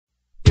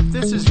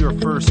If this is your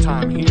first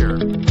time here,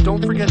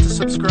 don't forget to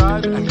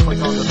subscribe and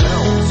click on the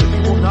bell so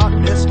you will not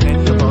miss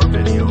any of our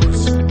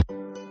videos.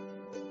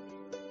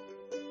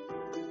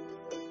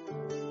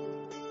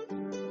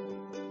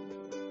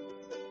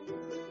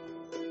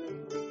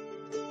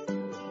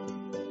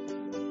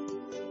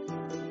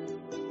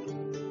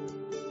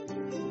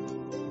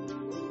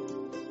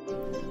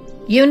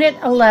 Unit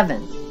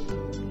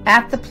 11,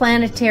 At the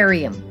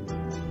Planetarium.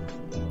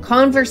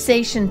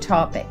 Conversation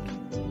topic.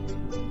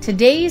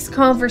 Today's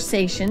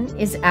conversation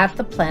is at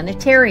the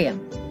planetarium.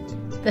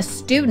 The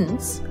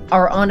students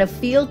are on a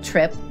field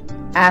trip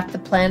at the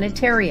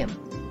planetarium.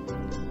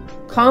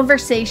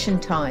 Conversation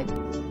time.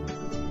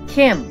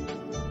 Kim,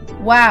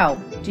 wow,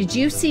 did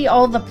you see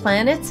all the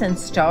planets and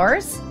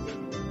stars?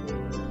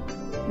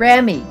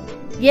 Ramy,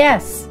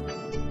 yes,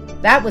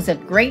 that was a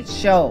great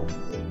show.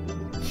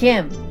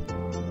 Kim,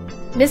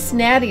 Miss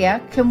Nadia,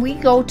 can we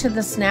go to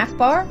the snack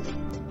bar?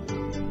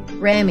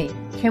 Ramy,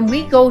 can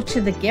we go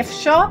to the gift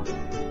shop?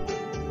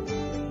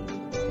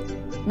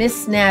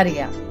 Miss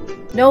Nadia,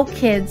 no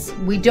kids,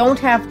 we don't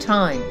have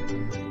time.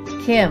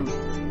 Kim,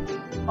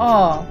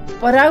 oh,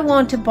 but I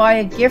want to buy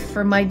a gift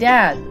for my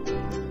dad.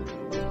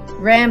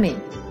 Ramy,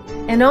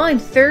 and I'm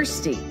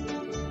thirsty.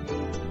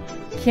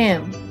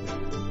 Kim,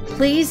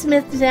 please,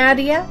 Miss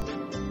Nadia,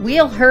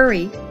 we'll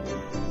hurry.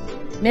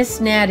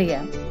 Miss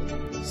Nadia,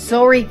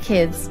 sorry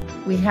kids,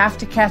 we have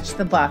to catch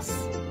the bus.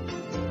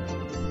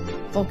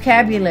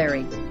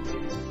 Vocabulary.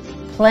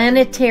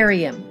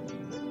 Planetarium.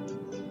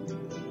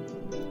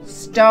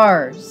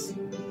 Stars.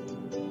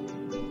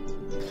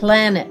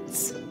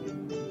 Planets.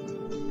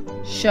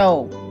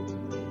 Show.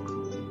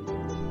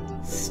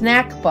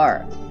 Snack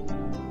bar.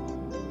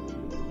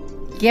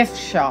 Gift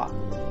shop.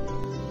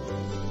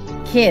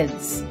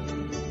 Kids.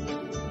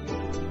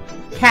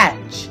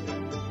 Catch.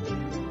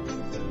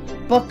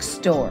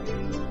 Bookstore.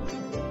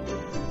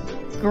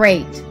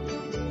 Great.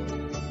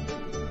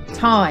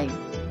 Time.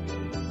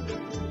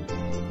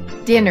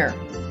 Dinner.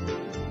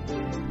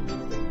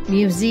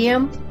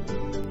 Museum.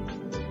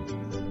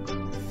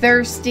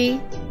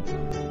 Thirsty.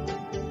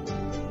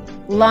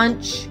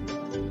 Lunch.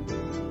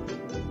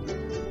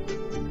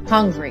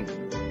 Hungry.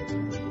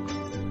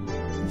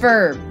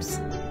 Verbs.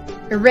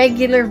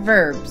 Irregular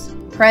verbs,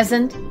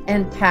 present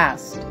and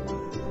past.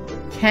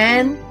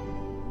 Can,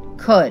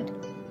 could.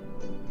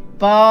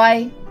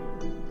 Buy,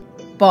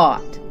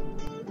 bought.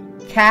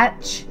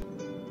 Catch,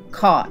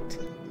 caught.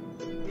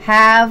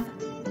 Have,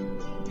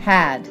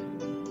 had.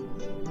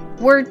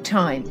 Word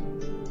time.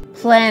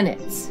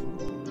 Planets.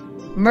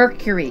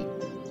 Mercury,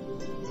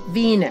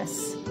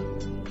 Venus,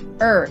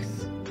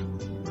 Earth,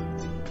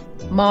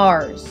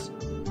 Mars,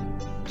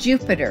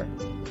 Jupiter,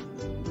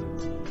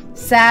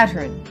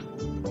 Saturn,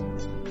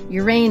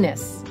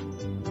 Uranus,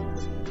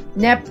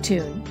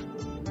 Neptune,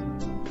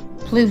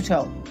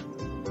 Pluto.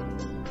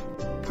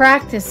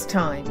 Practice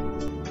time.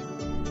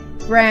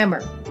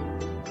 Grammar.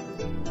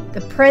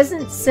 The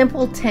present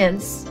simple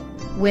tense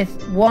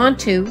with want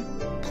to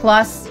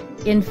plus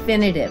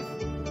infinitive.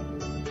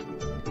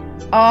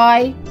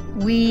 I,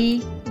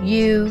 we,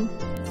 you,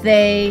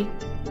 they,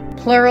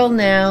 plural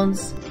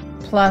nouns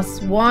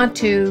plus want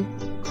to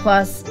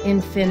plus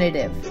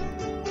infinitive.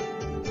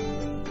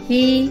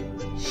 He,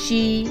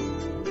 she,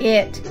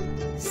 it,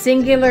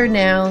 singular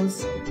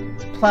nouns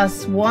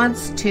plus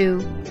wants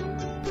to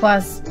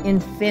plus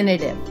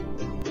infinitive.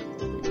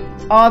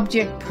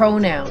 Object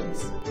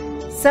pronouns.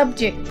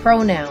 Subject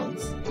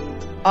pronouns.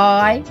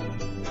 I,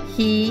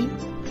 he,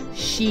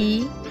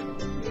 she,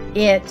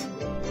 it,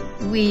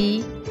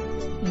 we,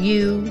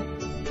 you,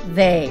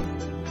 they.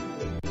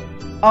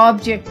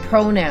 Object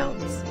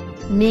pronouns.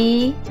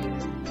 Me,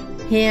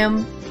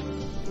 him,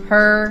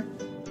 her,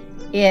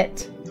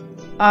 it,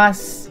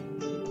 us,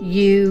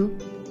 you,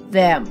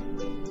 them.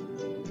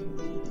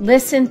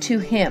 Listen to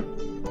him.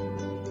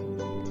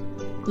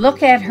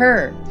 Look at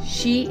her.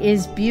 She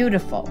is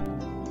beautiful.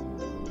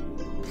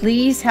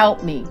 Please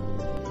help me.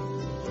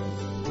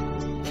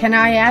 Can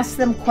I ask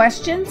them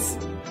questions?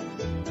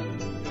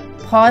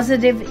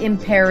 Positive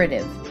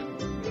imperative.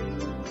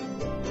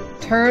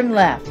 Turn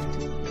left.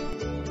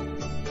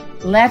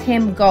 Let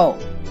him go.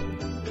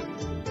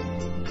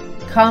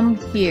 Come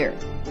here.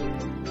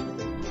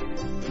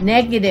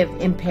 Negative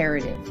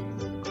imperative.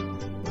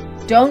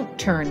 Don't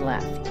turn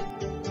left.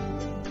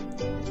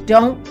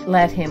 Don't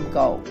let him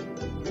go.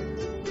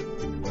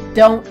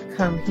 Don't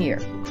come here.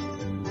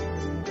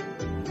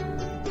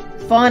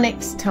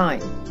 Phonics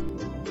time.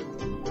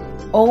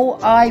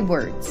 OI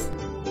words.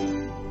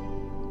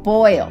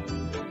 Boil.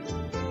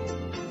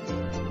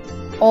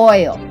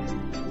 Oil.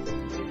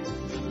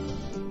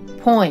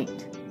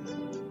 Point.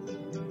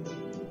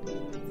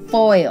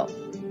 Foil.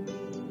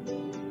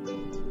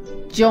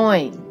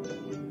 Join.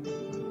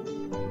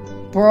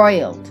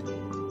 Broiled.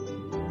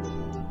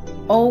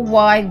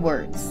 OY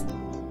words.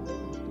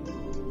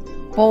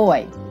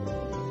 Boy.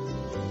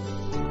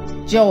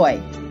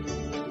 Joy.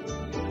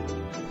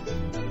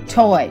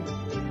 Toy.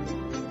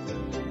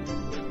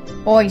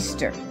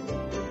 Oyster.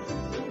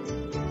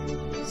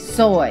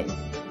 Soy.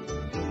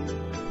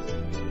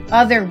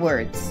 Other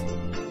words.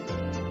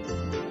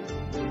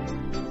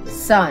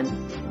 sun,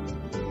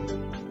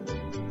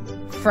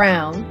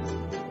 frown,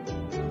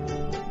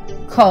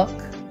 cook,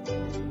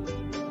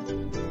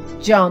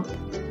 jump,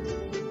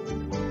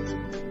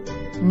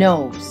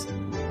 nose.